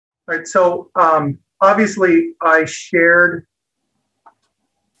right. So obviously I shared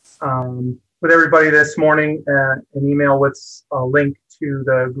with everybody this morning an email with a link to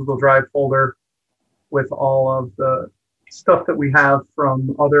the Google Drive folder with all of the stuff that we have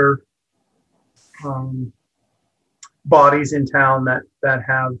from other bodies in town that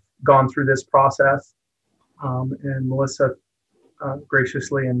have gone through this process. And Melissa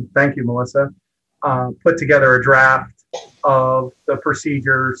graciously, and thank you, Melissa, put together a draft of the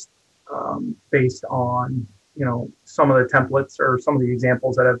procedures based on, some of the templates or some of the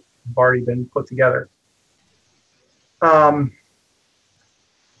examples that have already been put together.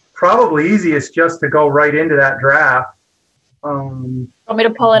 Probably easiest just to go right into that draft. Want me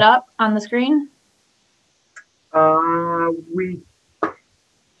to pull it up on the screen?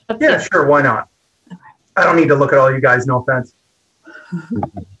 Yeah, sure, why not? I don't need to look at all you guys, no offense.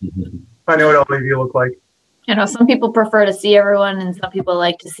 I know what all of you look like. Some people prefer to see everyone and some people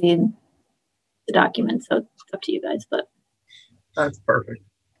like to see the document, so it's up to you guys, but. That's perfect.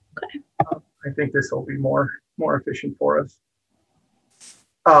 Okay. I think this will be more efficient for us.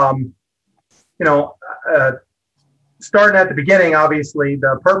 Starting at the beginning, obviously,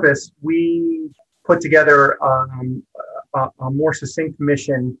 the purpose, we put together a more succinct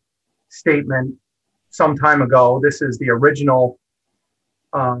mission statement some time ago. This is the original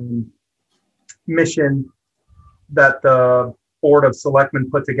mission that the Board of Selectmen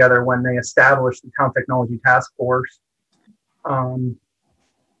put together when they established the Town Technology Task Force.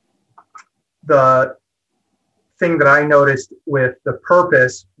 The thing that I noticed with the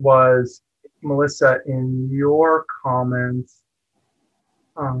purpose was, Melissa, in your comments,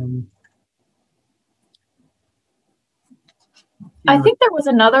 I think there was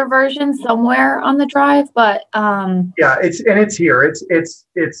another version somewhere on the drive, but yeah, it's here.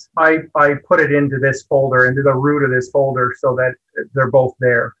 I put it into this folder, into the root of this folder, so that they're both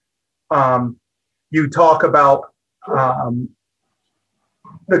there. You talk about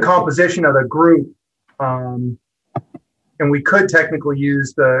the composition of the group, and we could technically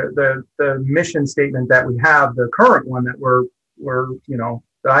use the mission statement that we have, the current one that we're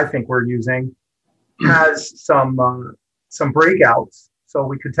that I think we're using, has some breakouts, so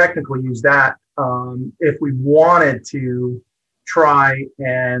we could technically use that if we wanted to try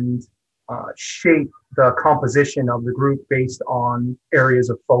and shape the composition of the group based on areas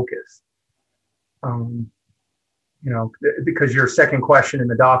of focus. Because your second question in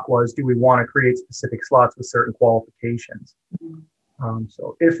the doc was, do we want to create specific slots with certain qualifications?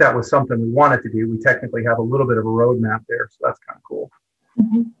 So if that was something we wanted to do, we technically have a little bit of a roadmap there, so that's kind of cool.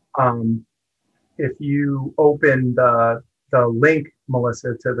 Mm-hmm. If you open the link,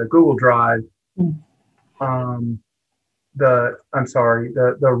 Melissa, to the Google Drive, the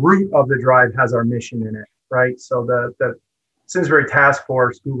root of the drive has our mission in it, right? So the Simsbury Task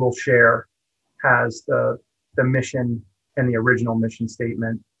Force Google Share has the mission and the original mission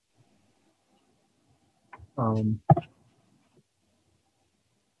statement. I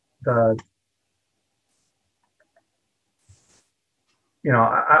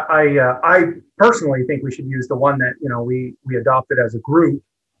personally think we should use the one that we adopted as a group,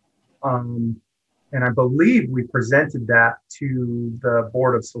 and I believe we presented that to the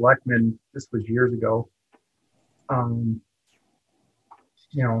Board of Selectmen. This was years ago.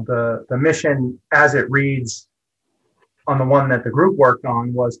 The mission as it reads on the one that the group worked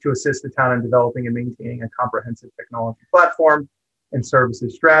on was to assist the town in developing and maintaining a comprehensive technology platform and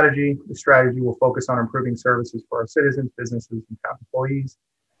services strategy. The strategy will focus on improving services for our citizens, businesses, and town employees.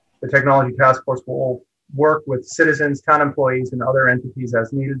 The Technology Task Force will work with citizens, town employees, and other entities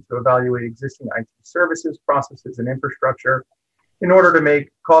as needed to evaluate existing IT services, processes, and infrastructure in order to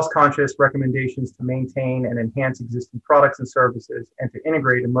make cost-conscious recommendations to maintain and enhance existing products and services and to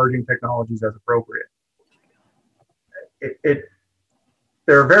integrate emerging technologies as appropriate.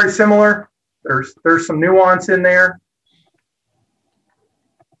 They're very similar. There's some nuance in there.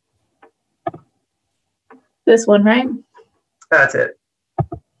 This one, right? That's it.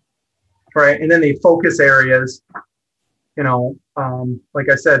 Right, and then the focus areas, like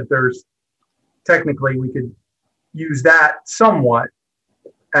I said, there's technically we could use that somewhat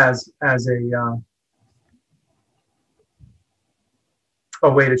as a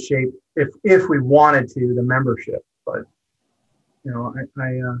way to shape, if we wanted to, the membership. But I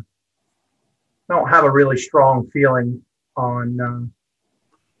don't have a really strong feeling on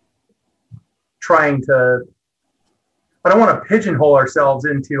trying to. I don't want to pigeonhole ourselves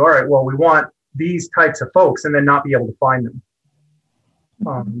into, all right, well, we want these types of folks and then not be able to find them.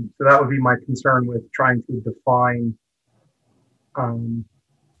 So that would be my concern with trying to define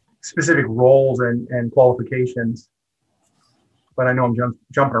specific roles and qualifications. but I know I'm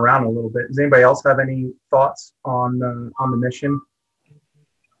jumping around a little bit. Does anybody else have any thoughts on the mission?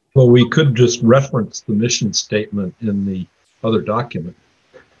 Well, we could just reference the mission statement in the other document,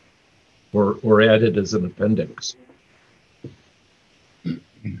 or add it as an appendix.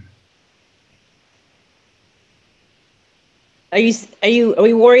 Are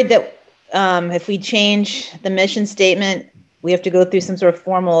we worried that if we change the mission statement, we have to go through some sort of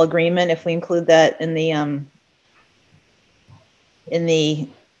formal agreement if we include that in the the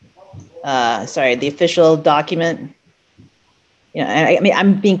official document? You know, I mean,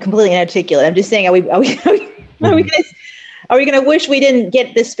 I'm being completely inarticulate. I'm just saying, are we gonna wish we didn't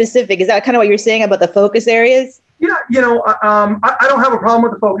get this specific? Is that kind of what you're saying about the focus areas? Yeah, I don't have a problem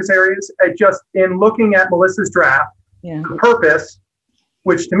with the focus areas. Just in looking at Melissa's draft, the purpose,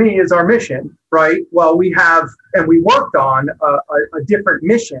 which to me is our mission, right? Well, we worked on a different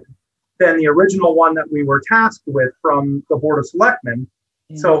mission than the original one that we were tasked with from the Board of Selectmen.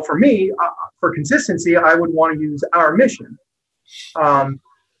 Yeah. So for me, for consistency, I would want to use our mission.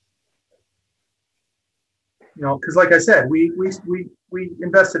 Because like I said, we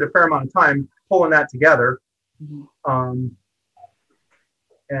invested a fair amount of time pulling that together,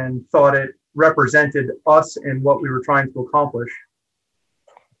 and thought it represented us and what we were trying to accomplish.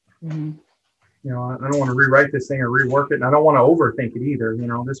 I don't want to rewrite this thing or rework it, and I don't want to overthink it either.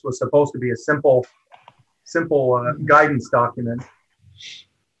 This was supposed to be a simple guidance document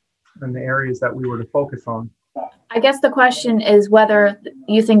in the areas that we were to focus on. I guess the question is whether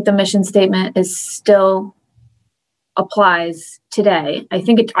you think the mission statement is still applies today. I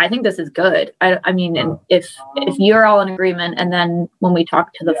think this is good. I mean, if you're all in agreement, and then when we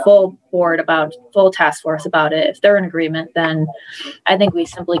talk to the full board about full task force about it, if they're in agreement, then I think we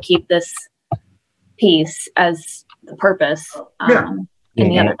simply keep this piece as the purpose in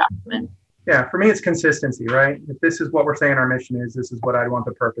the other document. Yeah, for me, it's consistency, right? If this is what we're saying our mission is, this is what I'd want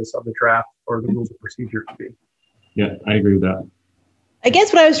the purpose of the draft or the rules of procedure to be. Yeah, I agree with that. I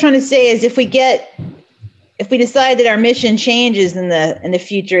guess what I was trying to say is if we decide that our mission changes in the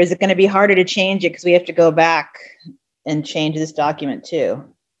future, is it going to be harder to change it because we have to go back and change this document too?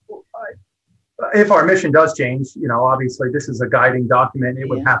 If our mission does change, obviously this is a guiding document. It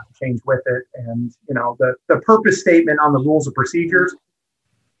would have to change with it. And, the purpose statement on the rules of procedures,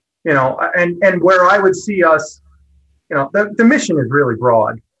 and where I would see us, the mission is really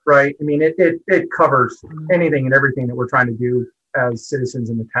broad, right? I mean, it covers anything and everything that we're trying to do as citizens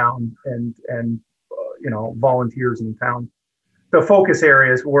in the town and volunteers in the town. The focus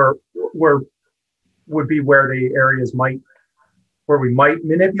areas would be where the areas where we might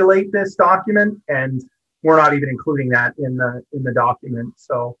manipulate this document, and we're not even including that in the document.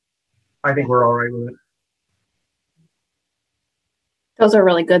 So I think we're all right with it. Those are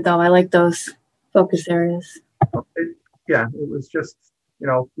really good, though. I like those focus areas. It was just,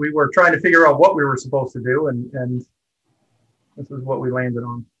 we were trying to figure out what we were supposed to do, and this is what we landed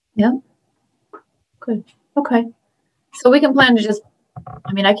on. Yeah. Good. Okay. So we can plan to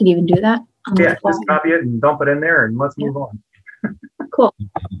I could even do that. Just copy it and dump it in there, and let's move on. Cool.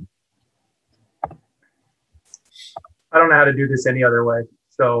 I don't know how to do this any other way,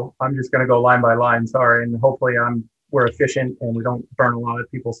 so I'm just going to go line by line. Sorry, and hopefully we're efficient and we don't burn a lot of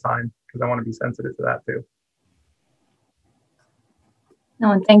people's time, because I want to be sensitive to that too.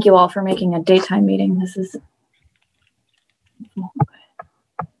 No, and thank you all for making a daytime meeting. This is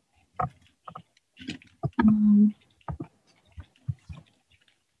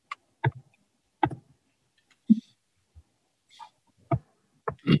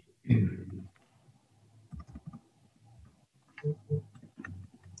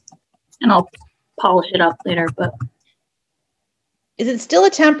and I'll polish it up later, but is it still a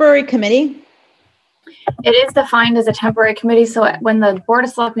temporary committee? It is defined as a temporary committee. So when the Board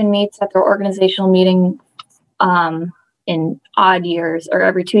of Selectmen meets at their organizational meeting in odd years or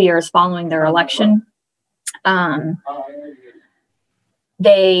every 2 years following their election,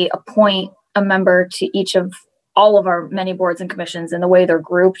 they appoint a member to each of all of our many boards and commissions, and the way they're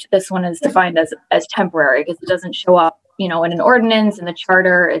grouped, this one is defined as temporary because it doesn't show up, in an ordinance, in the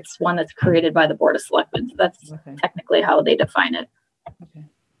charter. It's one that's created by the Board of Selectmen. So that's technically how they define it. Okay.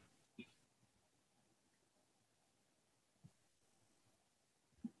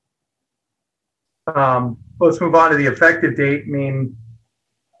 Let's move on to the effective date. I mean,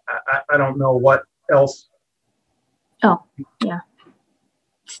 I don't know what else. Oh, yeah.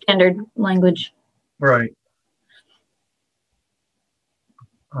 Standard language. Right.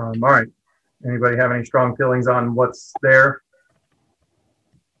 All right. Anybody have any strong feelings on what's there?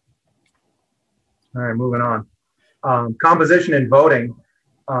 All right, moving on. Composition and voting.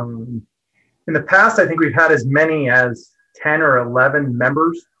 In the past, I think we've had as many as 10 or 11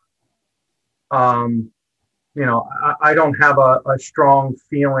 members. You know, I don't have a strong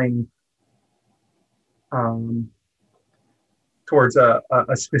feeling towards a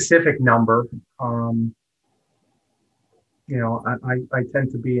specific number. You know, I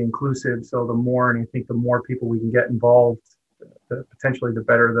tend to be inclusive. So the more, and I think the more people we can get involved, potentially the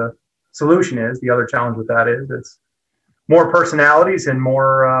better the solution is. The other challenge with that is it's more personalities and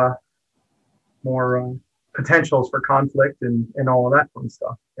more potentials for conflict and all of that fun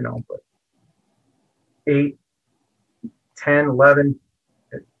stuff, you know, but 8, 10, 11,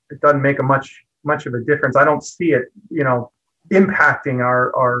 it doesn't make much of a difference. I don't see it, you know, impacting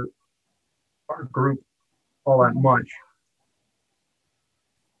our group all that much.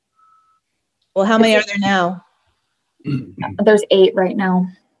 Well, how many are there now? There's 8 right now.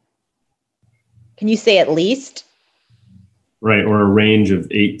 Can you say at least? Right, or a range of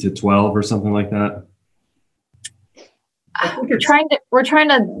 8 to 12 or something like that. We're trying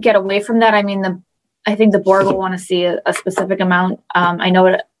to get away from that. I mean, I think the board will want to see a specific amount. I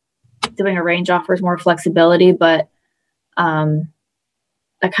know doing a range offers more flexibility, but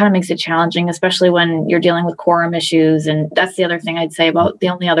that kind of makes it challenging, especially when you're dealing with quorum issues. And that's the other thing I'd say about the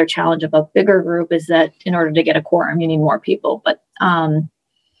only other challenge of a bigger group is that in order to get a quorum, you need more people. But well,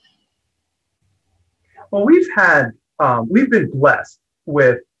 we've been blessed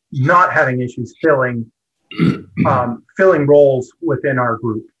with not having issues filling roles within our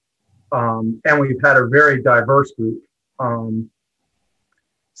group. And we've had a very diverse group.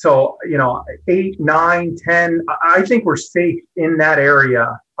 So, you know, 8, 9, 10, I think we're safe in that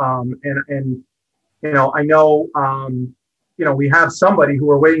area. And you know, I know, you know, we have somebody who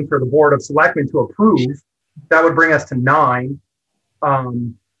we're waiting for the Board of Selectmen to approve. That would bring us to 9.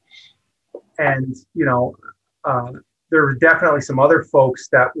 And, you know, there were definitely some other folks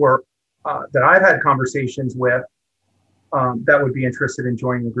that were, that I've had conversations with that would be interested in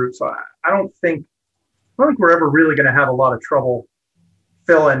joining the group. So I don't think we're ever really going to have a lot of trouble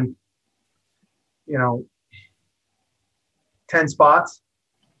filling, you know, 10 spots.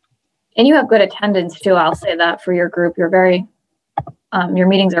 and you have good attendance too. I'll say that for your group. You're very your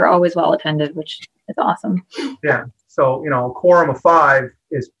meetings are always well attended, which is awesome. Yeah. So, you know, a quorum of 5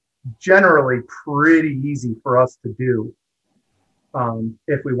 is generally pretty easy for us to do.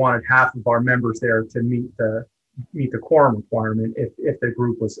 If we wanted half of our members there to meet the quorum requirement, if the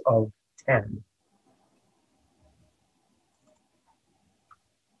group was of 10.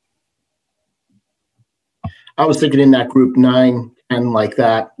 I was thinking in that group 9 and like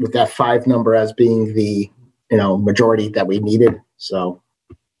that, with that 5 number as being the, majority that we needed. So.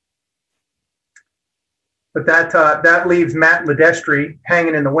 But that leaves Matt Ledestri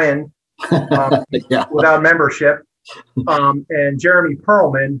hanging in the wind yeah. without membership. And Jeremy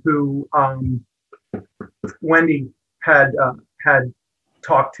Perlman, who Wendy had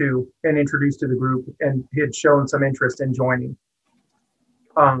talked to and introduced to the group, and he had shown some interest in joining.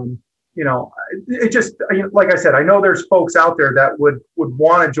 It just, like I said, I know there's folks out there that would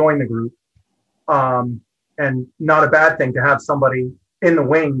want to join the group, and not a bad thing to have somebody in the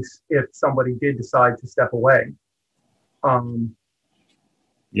wings if somebody did decide to step away.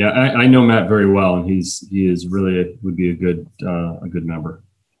 Yeah, I know Matt very well, and he is really would be a good member.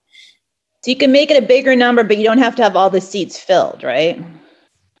 So you can make it a bigger number, but you don't have to have all the seats filled, right?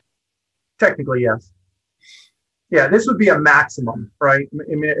 Technically, yes. Yeah, this would be a maximum, right?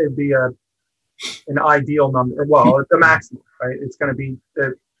 I mean, it'd be an ideal number. Well, it's a maximum, right? It's going to be.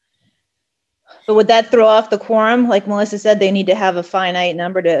 But would that throw off the quorum? Like Melissa said, they need to have a finite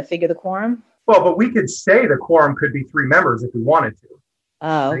number to figure the quorum. Well, but we could say the quorum could be 3 members if we wanted to.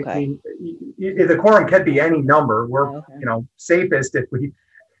 Oh, okay. I mean, the quorum can be any number. We're, safest if we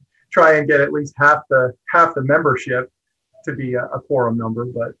try and get at least half the membership to be a quorum number.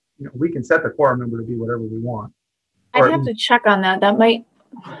 But we can set the quorum number to be whatever we want. I'd have to check on that. I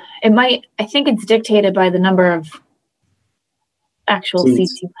think it's dictated by the number of actual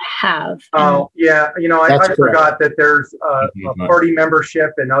seats you have. Oh, yeah. I forgot that there's a party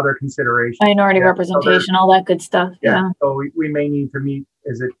membership and other considerations. Minority representation, all that good stuff. Yeah. So we may need to meet,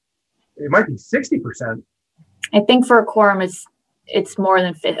 it might be 60%. I think for a quorum, it's more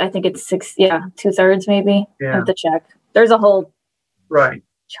than 50. I think it's 6. Yeah. 2/3 maybe. Yeah. I have to check. There's a whole right.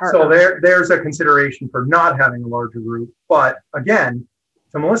 chart. So there's a consideration for not having a larger group. But again,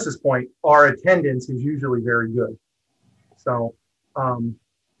 to Melissa's point, our attendance is usually very good. So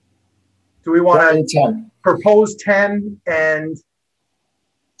do we want to propose 10 and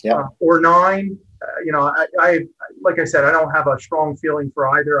or 9? I like I said, I don't have a strong feeling for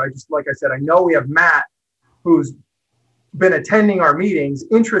either. Like I said, I know we have Matt, who's been attending our meetings,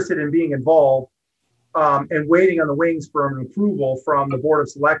 interested in being involved. and waiting on the wings for an approval from the Board of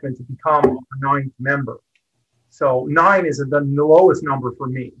Selectmen to become a 9th member. So 9 is the lowest number for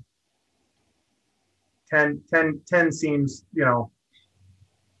me. 10 seems,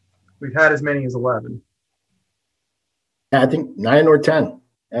 we've had as many as 11. I think 9 or 10.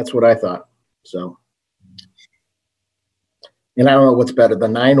 That's what I thought. So, and I don't know what's better, the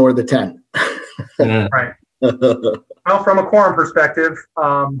 9 or the 10. Right. Well, from a quorum perspective,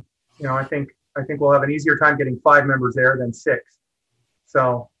 I think we'll have an easier time getting 5 members there than 6.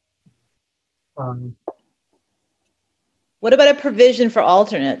 So, What about a provision for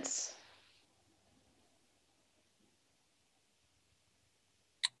alternates?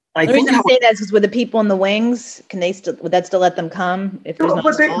 I The think reason I say that is because with the people in the wings, would that still let them come if there's not?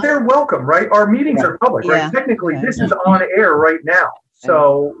 but they're welcome, right? Our meetings are public, right? Yeah. Technically, Yeah. this is on air right now.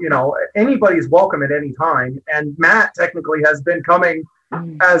 So, anybody's welcome at any time. And Matt technically has been coming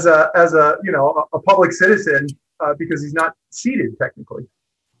as a public citizen because he's not seated technically.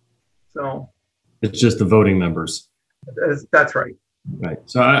 So It's just the voting members. that's right. Right.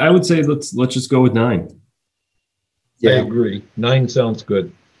 So I would say let's just go with 9. I Yeah. agree. 9 sounds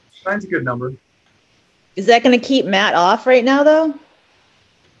good. 9's a good number. Is that going to keep Matt off right now, though?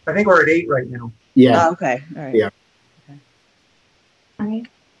 I think we're at 8 right now. Yeah. Oh, okay. All right. Yeah. All right.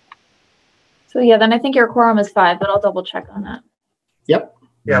 So yeah, then I think your quorum is 5, but I'll double check on that. Yep.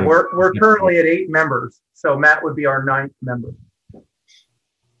 Yeah, we're currently at 8 members. So Matt would be our 9th member.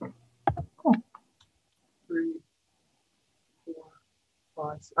 Cool. 3, 4,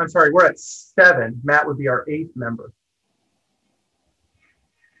 5. I'm sorry, we're at 7. Matt would be our 8th member.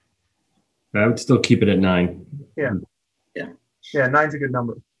 I would still keep it at 9. Yeah, 9's a good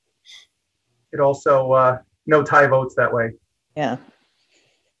number. It also no tie votes that way. Yeah.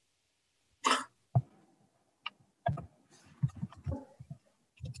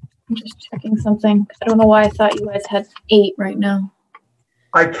 I'm just checking something. I don't know why I thought you guys had 8 right now.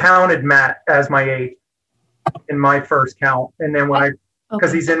 I counted Matt as my 8th in my first count, and then when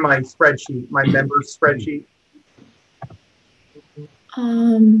because he's in my spreadsheet, my members spreadsheet.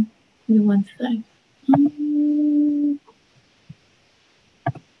 Give me one sec.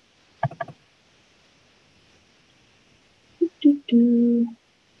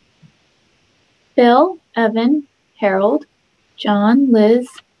 Bill, Evan, Harold, John, Liz,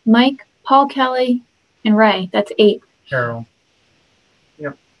 Mike, Paul Kelly, and Ray. That's 8. Carol.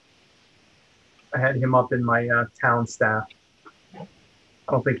 Yep. I had him up in my town staff. I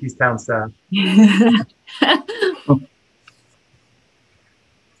don't think he's town staff.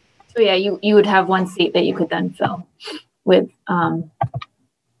 So yeah, you would have 1 seat that you could then fill with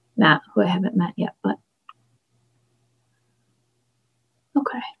Matt, who I haven't met yet, but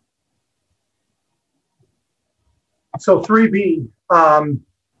okay. So 3B, how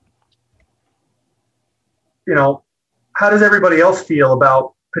does everybody else feel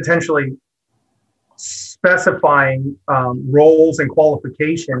about potentially specifying roles and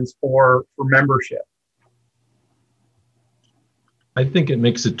qualifications for membership? I think it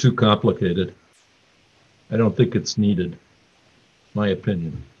makes it too complicated. I don't think it's needed, my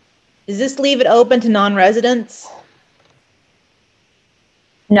opinion. Does this leave it open to non-residents?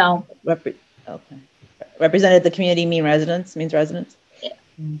 No. Okay. Represented the community means residents?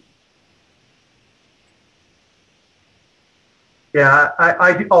 Yeah,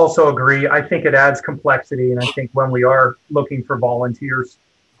 I also agree. I think it adds complexity, and I think when we are looking for volunteers,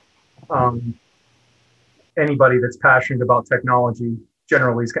 anybody that's passionate about technology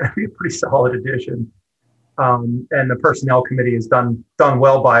generally is going to be a pretty solid addition. And the personnel committee has done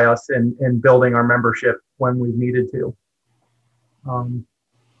well by us in building our membership when we've needed to.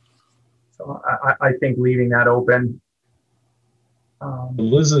 So I think leaving that open.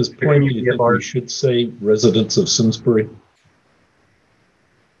 Liz's point, do you think we should say residents of Simsbury?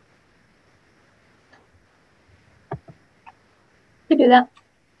 Could do that.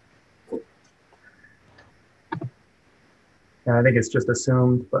 Yeah, I think it's just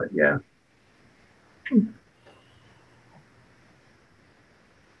assumed, but yeah.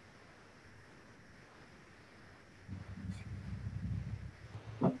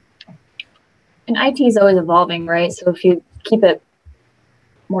 And IT is always evolving, right? So if you keep it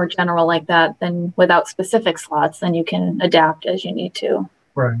more general like that, then without specific slots, then you can adapt as you need to.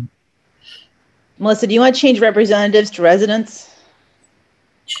 Right. Melissa, do you want to change representatives to residents?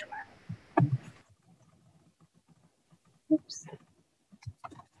 Sure. Oops.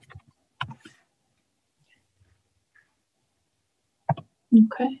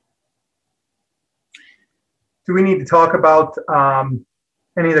 Okay. Do we need to talk about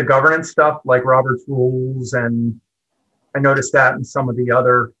any of the governance stuff like Robert's rules? And I noticed that in some of the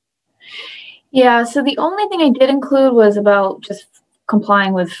other Yeah, so the only thing I did include was about just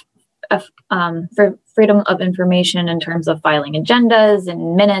complying with for freedom of information in terms of filing agendas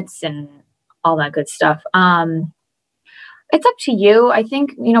and minutes and all that good stuff. It's up to you. I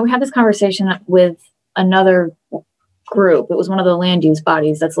think, we had this conversation with another group. It was one of the land use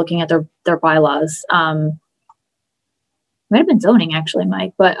bodies that's looking at their bylaws. Might have been zoning actually,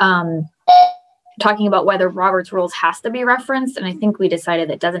 Mike, but talking about whether Robert's rules has to be referenced. And I think we decided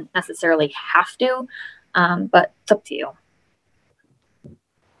it doesn't necessarily have to, but it's up to you.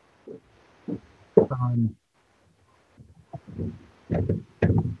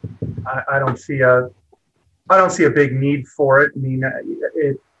 I don't see a big need for it. I mean,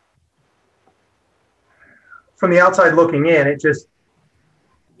 from the outside looking in, it just,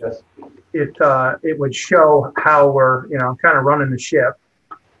 it would show how we're, kind of running the ship.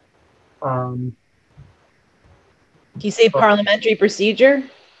 Can you say parliamentary procedure?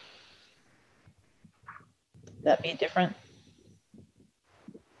 That'd be different.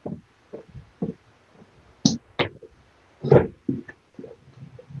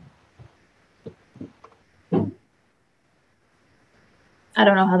 I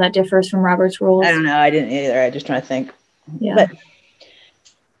don't know how that differs from Robert's rules. I don't know. I didn't either. I just trying to think. Yeah. But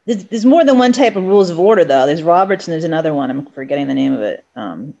there's more than one type of rules of order, though. There's Roberts and there's another one. I'm forgetting the name of it.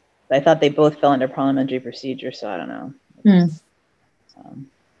 I thought they both fell under parliamentary procedure, so I don't know.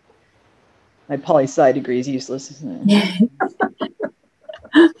 My poli-sci degree is useless. You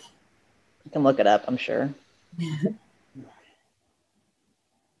can look it up, I'm sure.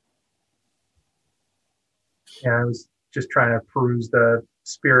 Yeah, I was just trying to peruse the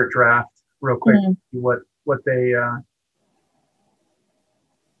Spirit draft real quick, see what they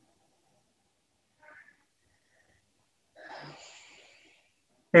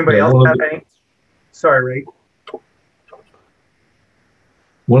anybody else have any? Sorry, Ray.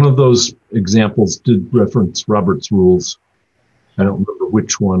 One of those examples did reference Robert's rules. I don't remember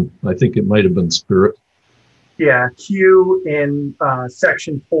which one. I think it might have been Spirit. Yeah, Q in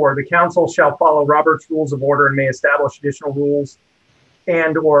section 4, the council shall follow Robert's rules of order and may establish additional rules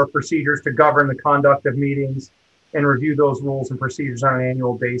and or procedures to govern the conduct of meetings and review those rules and procedures on an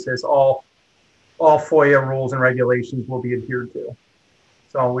annual basis. All FOIA rules and regulations will be adhered to.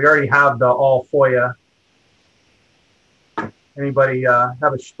 So we already have the all FOIA. Anybody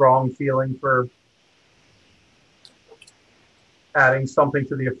have a strong feeling for adding something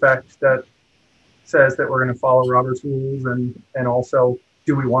to the effect that says that we're going to follow Robert's rules, and also,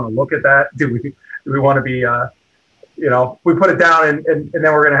 do we want to look at that? Do we want to be, we put it down and then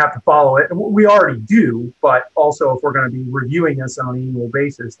we're going to have to follow it. And we already do, but also if we're going to be reviewing this on an annual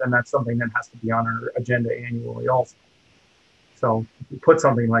basis, then that's something that has to be on our agenda annually also. So if we put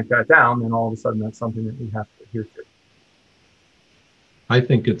something like that down, then all of a sudden that's something that we have to adhere to. I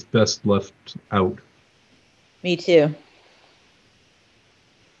think it's best left out. Me too.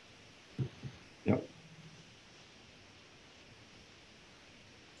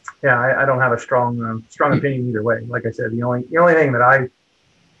 Yeah, I don't have a strong opinion either way. Like I said, the only thing that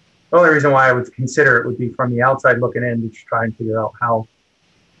the only reason why I would consider it would be from the outside looking in to try and figure out how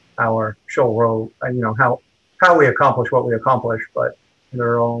our show role, how we accomplish what we accomplish. But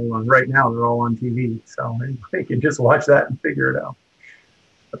they're all right now. They're all on TV, so they can just watch that and figure it out.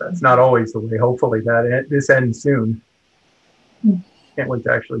 But that's not always the way. Hopefully this ends soon. Can't wait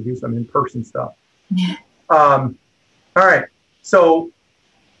to actually do some in-person stuff. All right, so.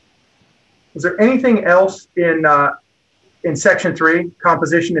 Is there anything else in section 3,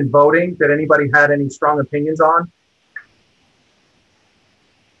 composition and voting, that anybody had any strong opinions on?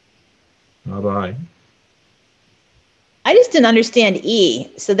 Not I. I just didn't understand E.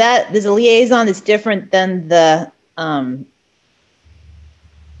 So that there's a liaison that's different than the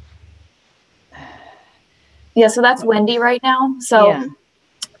Yeah, so that's Wendy right now. So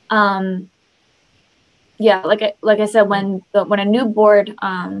yeah, like I said, when a new board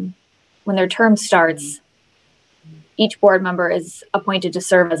when their term starts, each board member is appointed to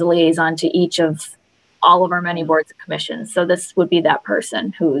serve as a liaison to each of all of our many boards and commissions. So this would be that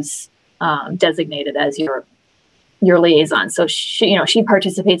person who's designated as your liaison. So she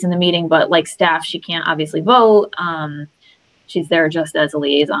participates in the meeting, but like staff, she can't obviously vote. She's there just as a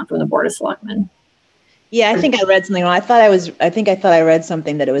liaison for the Board of Selectmen. Yeah, I think I read something wrong. I thought I read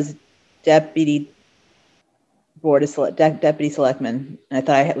something that it was deputy selectman. And I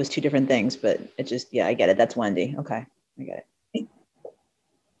thought it was two different things, but it just, I get it. That's Wendy. Okay, I get it.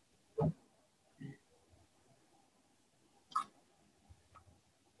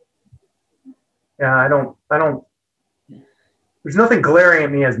 Yeah, I don't, there's nothing glaring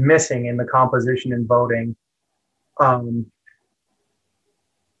at me as missing in the composition and voting.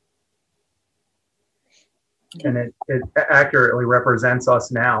 and it accurately represents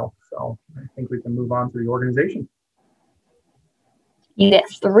us now. So I think we can move on to the organization. You get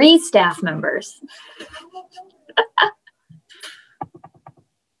 3 staff members.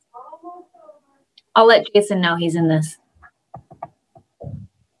 I'll let Jason know he's in this.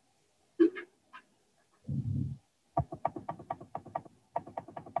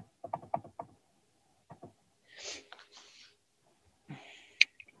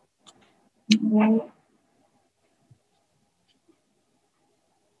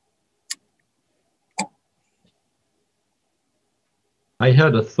 I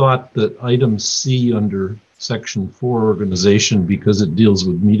had a thought that item C under section 4 organization, because it deals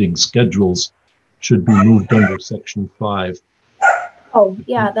with meeting schedules, should be moved under section 5. Oh,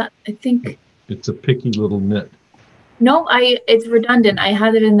 yeah, that I think. It's a picky little nit. No, it's redundant. I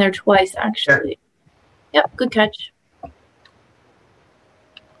had it in there twice, actually. Yeah. Yep, good catch.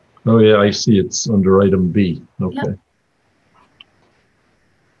 Oh yeah, I see it's under item B. Okay. Yep.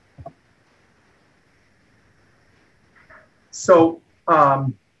 So,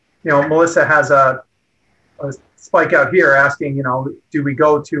 Melissa has a spike out here asking, do we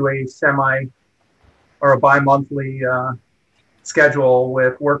go to a semi or a bi-monthly schedule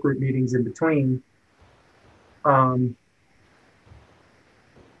with work group meetings in between?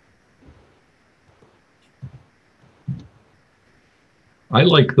 I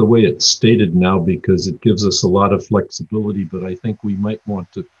like the way it's stated now because it gives us a lot of flexibility, but I think we might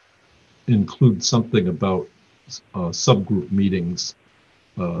want to include something about subgroup meetings.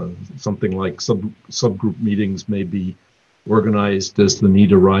 Something like subgroup meetings may be organized as the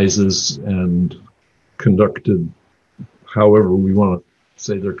need arises and conducted however we want to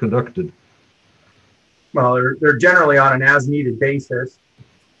say they're conducted. Well, they're generally on an as-needed basis.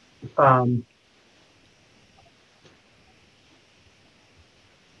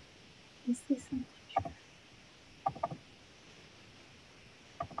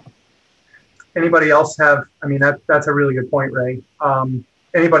 Anybody else have, that's a really good point, Ray.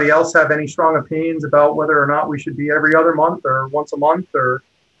 Anybody else have any strong opinions about whether or not we should be every other month or once a month? Or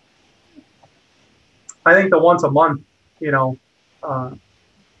I think the once a month,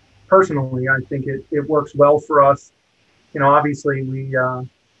 personally, I think it works well for us. Obviously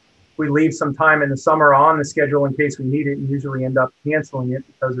we leave some time in the summer on the schedule in case we need it and usually end up canceling it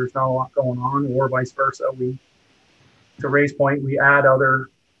because there's not a lot going on, or vice versa. To Ray's point, we add other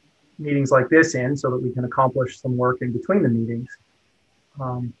meetings like this in so that we can accomplish some work in between the meetings.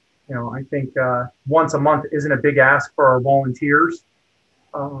 I think once a month isn't a big ask for our volunteers.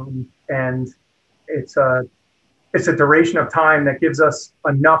 And it's a duration of time that gives us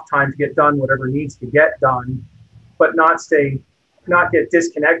enough time to get done whatever needs to get done, but not get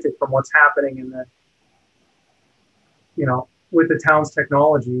disconnected from what's happening in with the town's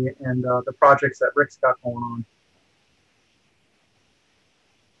technology and the projects that Rick's got going on.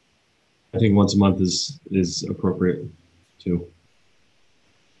 I think once a month is appropriate too.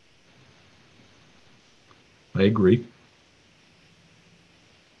 I agree.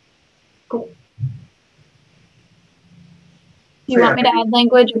 Cool. Do you want me to add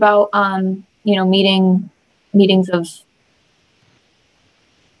language about meetings of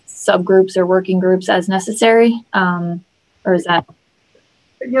subgroups or working groups as necessary, or is that?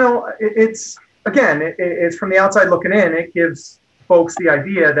 It's from the outside looking in. It gives folks the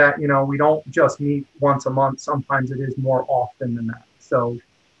idea that we don't just meet once a month. Sometimes it is more often than that. So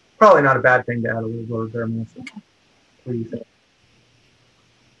probably not a bad thing to add a little word there, Melissa. What do you think?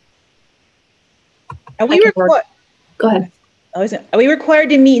 Are we Go ahead. Are we required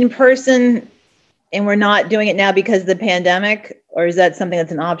to meet in person and we're not doing it now because of the pandemic, or is that something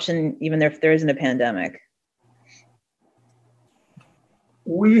that's an option even if there isn't a pandemic?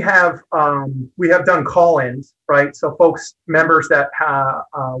 We have done call-ins, right? So members that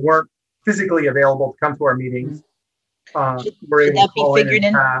weren't physically available to come to our meetings, were able to call in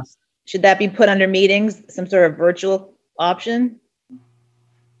and pass. Should that be put under meetings, some sort of virtual option?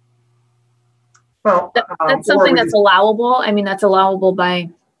 Well, that's something that's allowable. That's allowable by,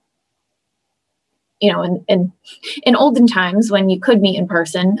 in olden times when you could meet in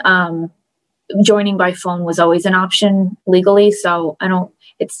person, joining by phone was always an option legally. So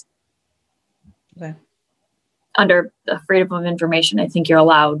it's okay. Under the freedom of information, I think you're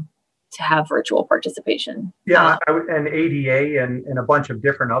allowed to have virtual participation. Yeah, and ADA and a bunch of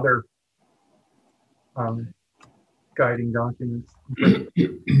different other guiding documents.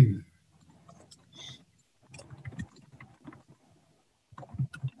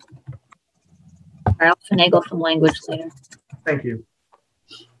 I'll finagle some language later. Thank you.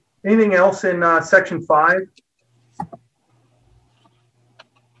 Anything else in section 5?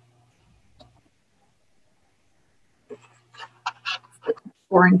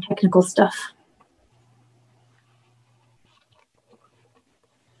 boring technical stuff.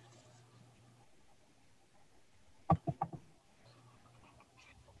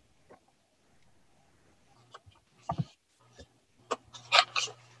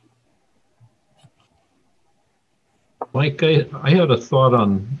 Mike, I had a thought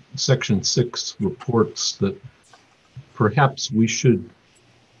on Section 6 reports that perhaps we should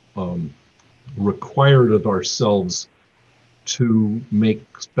require it of ourselves to make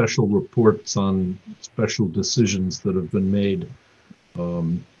special reports on special decisions that have been made,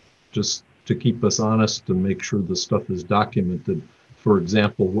 just to keep us honest and make sure the stuff is documented. For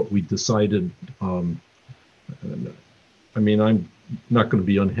example, what we decided, I mean, I'm not going to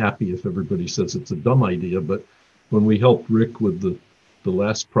be unhappy if everybody says it's a dumb idea, but when we helped Rick with the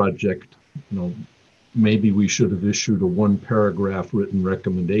last project, you know, maybe we should have issued a 1-paragraph written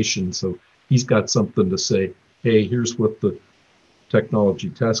recommendation. So he's got something to say, hey, here's what the Technology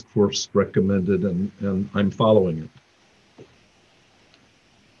Task Force recommended, and I'm following it.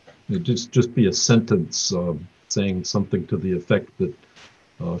 It just be a sentence saying something to the effect that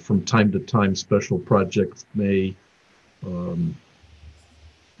from time to time, special projects may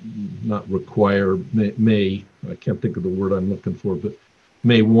not require, may, I can't think of the word I'm looking for, but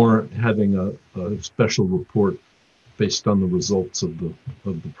may warrant having a special report based on the results of the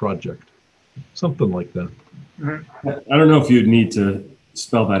project. Something like that. Mm-hmm. I don't know if you'd need to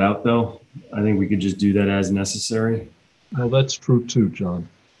spell that out, though. I think we could just do that as necessary. Well, that's true too, John.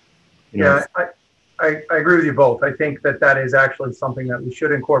 Yeah, I agree with you both. I think that is actually something that we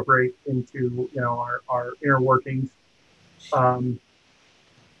should incorporate into, you know, our inner workings. I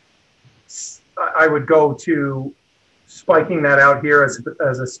would go to spiking that out here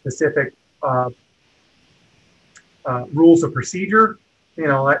as a specific rules of procedure. You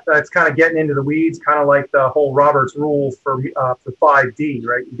know, that's kind of getting into the weeds, kind of like the whole Robert's rule for 5D,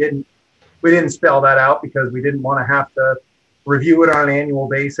 right? We didn't spell that out because we didn't want to have to review it on an annual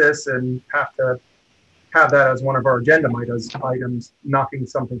basis and have to have that as one of our agenda items, knocking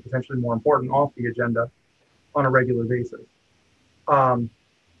something potentially more important off the agenda on a regular basis.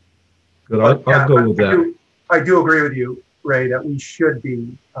 Good, I'll go with that. I do agree with you, Ray, that we should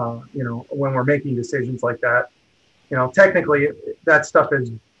be, you know, when we're making decisions like that, you know, technically that stuff is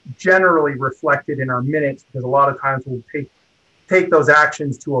generally reflected in our minutes because a lot of times we'll take those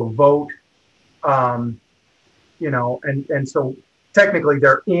actions to a vote, you know, and so technically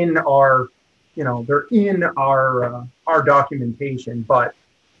they're in our, you know, our documentation, but,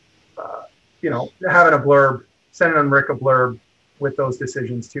 you know, having a blurb, sending Rick a blurb with those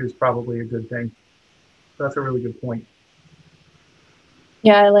decisions too is probably a good thing. That's a really good point.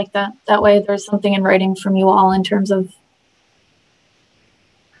 Yeah, I like that. That way there's something in writing from you all in terms of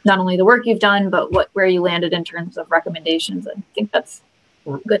not only the work you've done, but where you landed in terms of recommendations. I think that's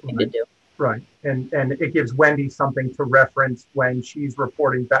a good thing to do. Right. And it gives Wendy something to reference when she's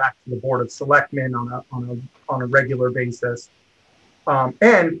reporting back to the Board of Selectmen on a regular basis.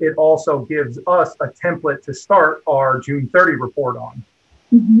 And it also gives us a template to start our June 30 report on.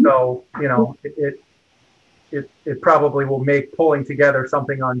 Mm-hmm. So, you know, it probably will make pulling together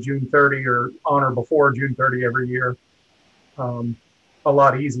something on June 30 or on or before June 30 every year a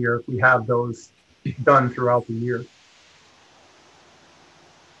lot easier if we have those done throughout the year.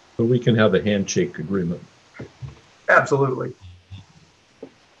 So we can have a handshake agreement. Absolutely.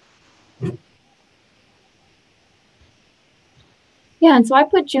 Yeah, and so I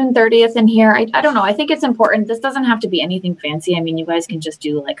put June 30th in here. I don't know. I think it's important. This doesn't have to be anything fancy. I mean, you guys can just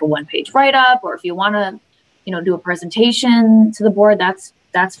do like a 1-page write-up, or if you want to, you know, do a presentation to the board, that's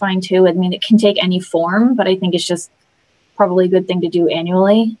fine too. I mean, it can take any form, but I think it's just probably a good thing to do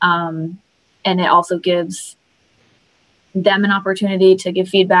annually. And it also gives them an opportunity to give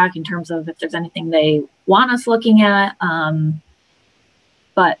feedback in terms of if there's anything they want us looking at.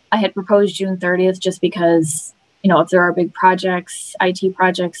 But I had proposed June 30th just because, you know, if there are big projects, IT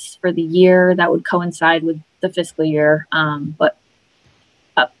projects for the year, that would coincide with the fiscal year. But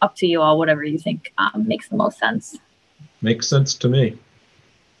up to you all, whatever you think makes the most sense. Makes sense to me.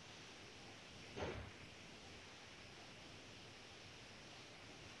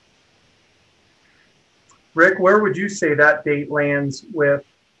 Rick, where would you say that date lands with,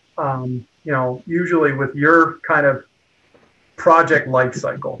 you know, usually with your kind of project life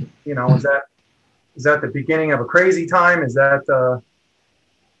cycle? You know, is that the beginning of a crazy time? Is that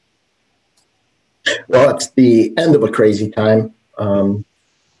Well, it's the end of a crazy time.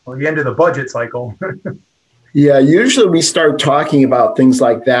 Or the end of the budget cycle? Yeah, usually we start talking about things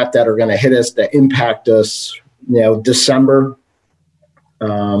like that are going to hit us, that impact us, you know, December,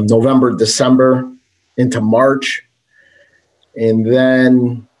 November, December into March. And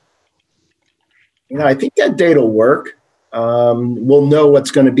then, I think that date will work. We'll know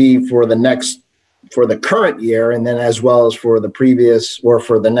what's going to be for the current year, and then as well as for the previous or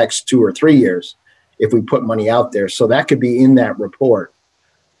for the next 2 or 3 years, if we put money out there. So that could be in that report.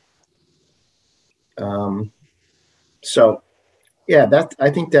 So yeah, I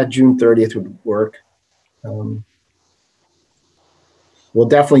think that June 30th would work. We'll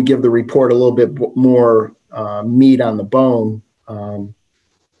definitely give the report a little bit more meat on the bone,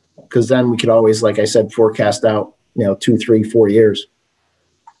 because then we could always, like I said, forecast out, 2, 3, 4 years.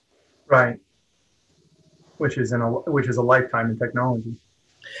 Right. Which is a lifetime in technology.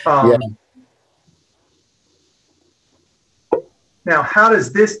 Yeah. Now, how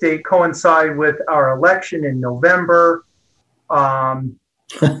does this date coincide with our election in November? Not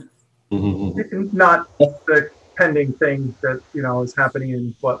the pending thing that, is happening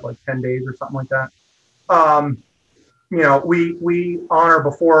in 10 days or something like that. We honor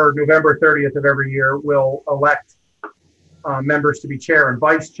before November 30th of every year, we'll elect members to be chair and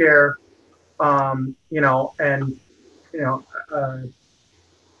vice chair.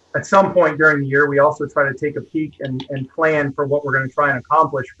 At some point during the year, we also try to take a peek and plan for what we're going to try and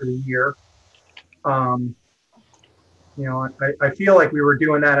accomplish for the year. I feel like we were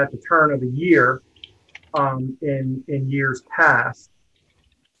doing that at the turn of the year in years past.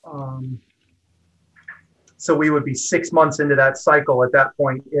 So we would be 6 months into that cycle at that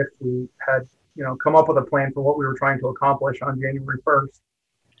point if we had, come up with a plan for what we were trying to accomplish on January 1st.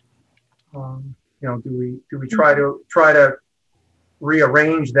 Do we try to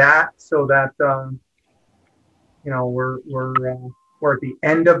rearrange that so that we're at the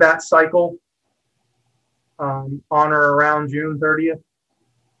end of that cycle on or around June 30th?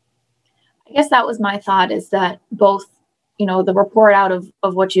 I guess that was my thought, is that both, the report out of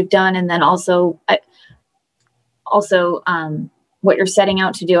what you've done, and then also what you're setting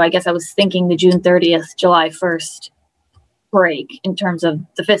out to do. I guess I was thinking the June 30th, July 1st break in terms of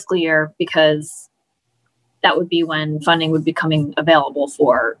the fiscal year, because that would be when funding would be coming available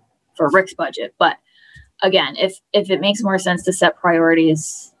for Rick's budget. But again, if it makes more sense to set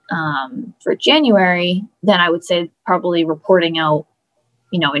priorities for January, then I would say probably reporting out,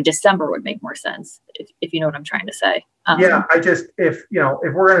 in December would make more sense, if you know what I'm trying to say. Yeah, if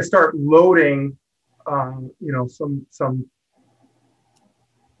we're going to start loading,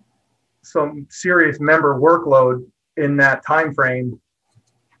 some serious member workload in that time frame,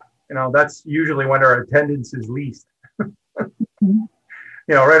 that's usually when our attendance is least.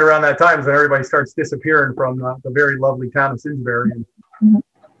 Right around that time is when everybody starts disappearing from the very lovely town of Simsbury and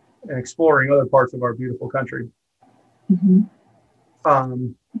exploring other parts of our beautiful country.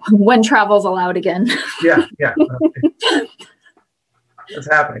 When travel's allowed again. Yeah. It's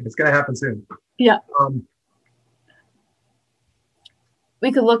happening. It's going to happen soon. Yeah.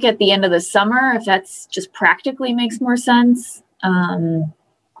 We could look at the end of the summer if that's just practically makes more sense.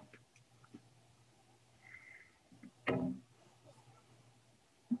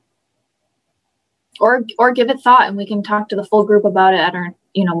 Or give it thought, and we can talk to the full group about it at our,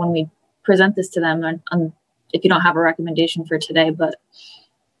 when we present this to them, and if you don't have a recommendation for today, but.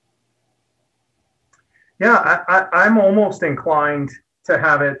 Yeah, I'm almost inclined to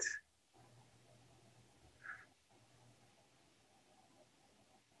have it.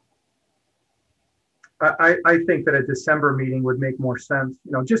 I think that a December meeting would make more sense,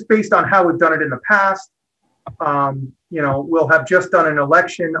 just based on how we've done it in the past. We'll have just done an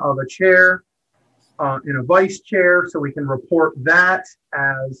election of a chair and a vice chair, so we can report that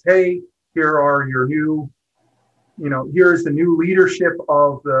as, hey, here are your new, here's the new leadership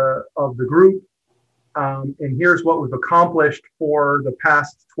of the group, and here's what we've accomplished for the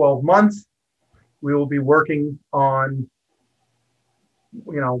past 12 months. We will be working on,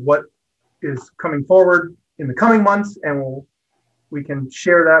 what is coming forward in the coming months, and we can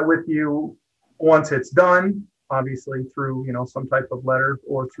share that with you once it's done, obviously through some type of letter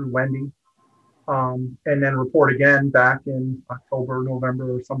or through Wendy, and then report again back in October,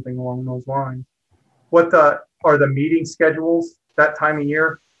 November, or something along those lines. What are the meeting schedules that time of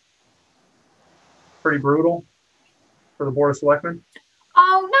year? Pretty brutal for the Board of Selectmen?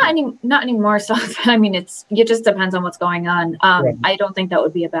 Oh, not anymore. So, I mean, it just depends on what's going on. Right. I don't think that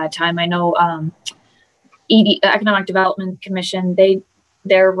would be a bad time. I know Economic Development Commission,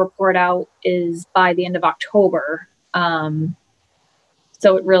 their report out is by the end of October. So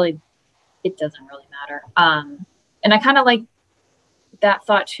it doesn't really matter. And I kind of like that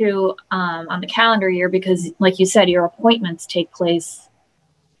thought too, on the calendar year, because like you said, your appointments take place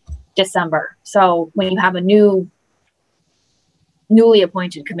December. So when you have a new newly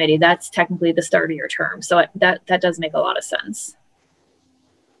appointed committee, that's technically the start of your term. So that does make a lot of sense.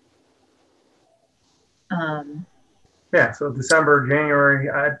 Yeah, so December, January,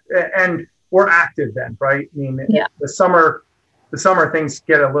 and we're active then, right? I mean, Yeah. the summer things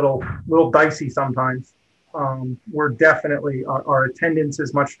get a little dicey sometimes. We're definitely, our attendance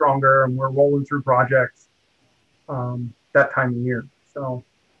is much stronger, and we're rolling through projects that time of year. So,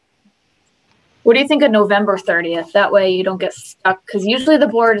 what do you think of November 30th? That way you don't get stuck, because usually the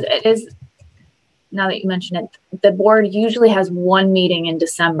board is, now that you mention it, the board usually has one meeting in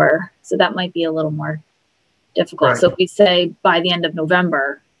December, so that might be a little more difficult. Right. So if we say by the end of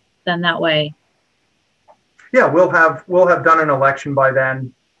November, then that way. Yeah, we'll have done an election by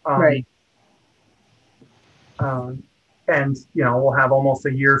then. Right. And we'll have almost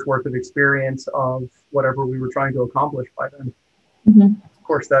a year's worth of experience of whatever we were trying to accomplish by then. Mm-hmm. Of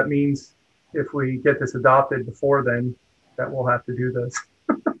course, that means if we get this adopted before then, that we'll have to do this.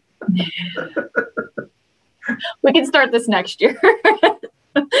 We can start this next year.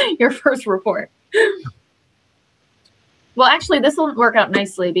 Your first report. Well, actually, this will work out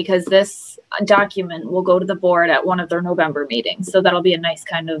nicely because this document will go to the board at one of their November meetings. So that'll be a nice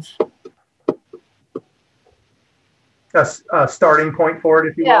kind of a starting point for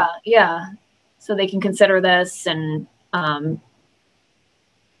it, if you will. Yeah. So they can consider this and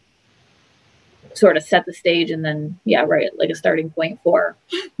sort of set the stage, and then like a starting point for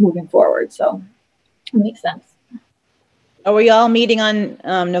moving forward. So it makes sense. Are we all meeting on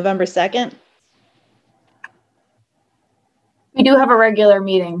November 2nd? We do have a regular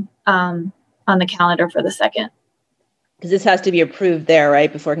meeting on the calendar for the 2nd. Because this has to be approved there,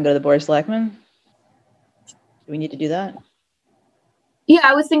 right? Before it can go to the Board of Selectmen? Do we need to do that? Yeah,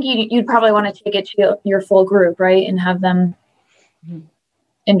 I was thinking you'd probably want to take it to your full group, right? And have them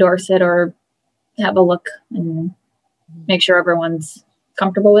endorse it or have a look and make sure everyone's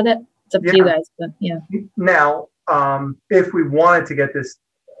comfortable with it. It's up to you guys, but yeah. Now, if we wanted to get this,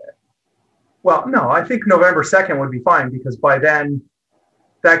 well, no, I think November 2nd would be fine, because by then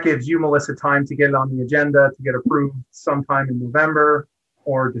that gives you, Melissa, time to get it on the agenda to get approved sometime in November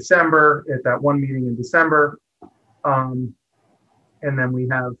or December at that one meeting in December. And then we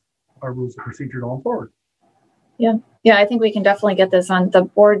have our rules of procedure going forward. Yeah, I think we can definitely get this on. The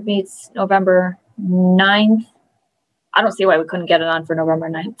board meets November 9th. I don't see why we couldn't get it on for November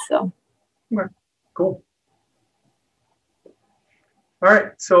 9th. So, okay, cool. All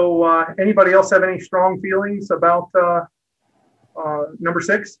right. So, anybody else have any strong feelings about number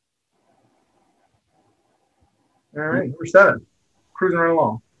 6? All right, number 7, cruising right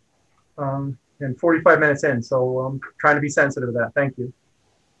along, and 45 minutes in. So I'm trying to be sensitive to that. Thank you.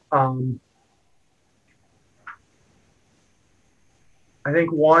 I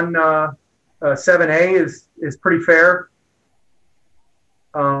think 7A is pretty fair.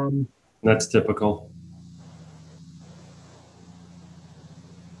 That's typical.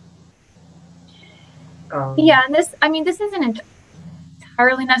 Yeah, and this isn't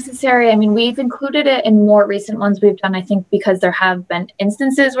entirely necessary. I mean, we've included it in more recent ones we've done, I think, because there have been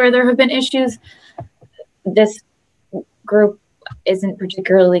instances where there have been issues. This group isn't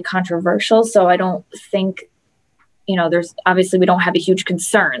particularly controversial, so I don't think, there's obviously we don't have a huge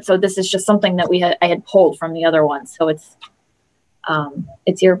concern. So this is just something that I had pulled from the other ones. So it's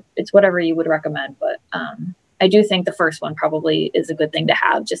whatever you would recommend, but I do think the first one probably is a good thing to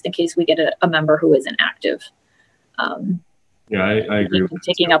have, just in case we get a member who isn't active. Yeah, I agree.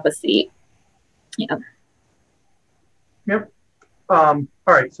 Taking up a seat. Yeah. Yep. All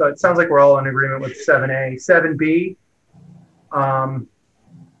right. So it sounds like we're all in agreement with 7A. 7B.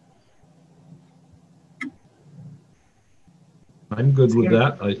 I'm good with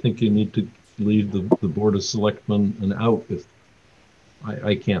that. I think you need to leave the Board of Selectmen an out. If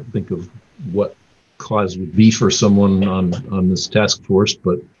I can't think of what cause would be for someone on this task force,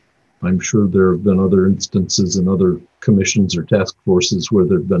 but I'm sure there have been other instances in other commissions or task forces where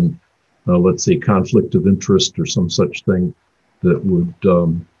there've been, let's say, conflict of interest or some such thing that would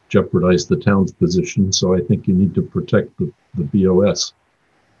jeopardize the town's position. So I think you need to protect the BOS.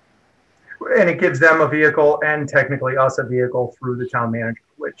 And it gives them a vehicle and technically us a vehicle through the town manager,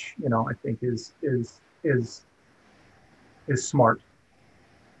 which, I think is smart.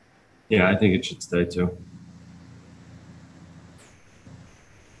 Yeah, I think it should stay too.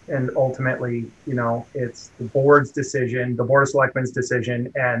 And ultimately, it's the board's decision, the Board of Selectmen's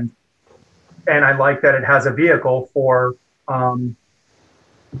decision, and I like that it has a vehicle for the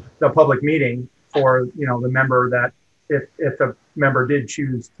public meeting for the member that if the member did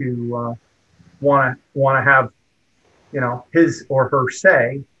choose to want to have his or her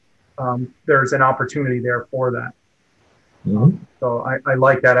say, there's an opportunity there for that. Mhm. So I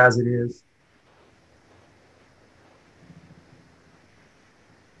like that as it is.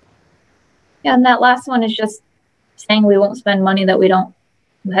 Yeah, and that last one is just saying we won't spend money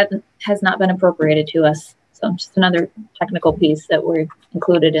that has not been appropriated to us. So just another technical piece that we're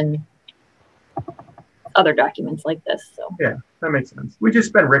included in other documents like this. So Yeah, that makes sense. We just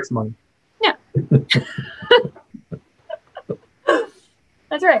spent Rick's money. yeah.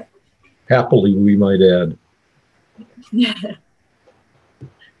 That's right. Happily, we might add. Yeah.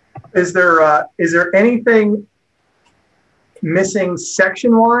 Is there anything missing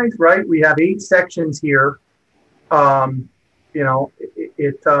section wise? Right, we have 8 sections here. You know,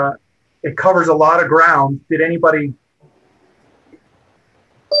 it covers a lot of ground. Did anybody,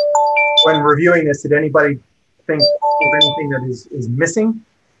 when reviewing this, did anybody think of anything that is missing?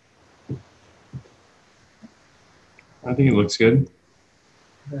 I think it looks good.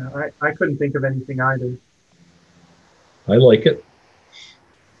 Yeah, I couldn't think of anything either. I like it.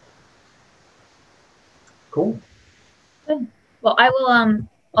 Cool. Good. Well, I will.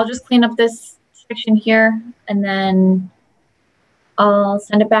 I'll just clean up this section here, and then I'll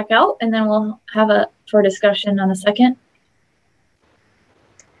send it back out, and then we'll have a for discussion on the 2nd.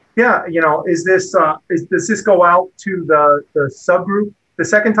 Yeah, you know, does this go out to the subgroup the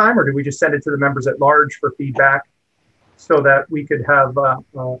 2nd time, or do we just send it to the members at large for feedback, so that we could have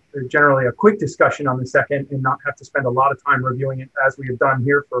generally a quick discussion on the 2nd and not have to spend a lot of time reviewing it as we have done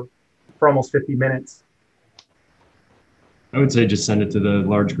here for almost 50 minutes? I would say just send it to the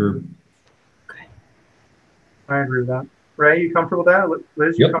large group. Okay. I agree with that. Ray, you comfortable with that?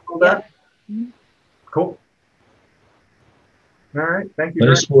 Liz, you Yep. comfortable with that? Mm-hmm. Cool. All right, thank you.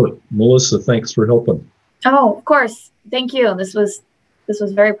 Nice work. Melissa, thanks for helping. Oh, of course. Thank you. This was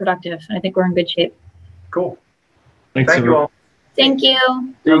very productive. I think we're in good shape. Cool. Thanks, Thank you everyone. all. Thank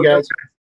you. See you guys.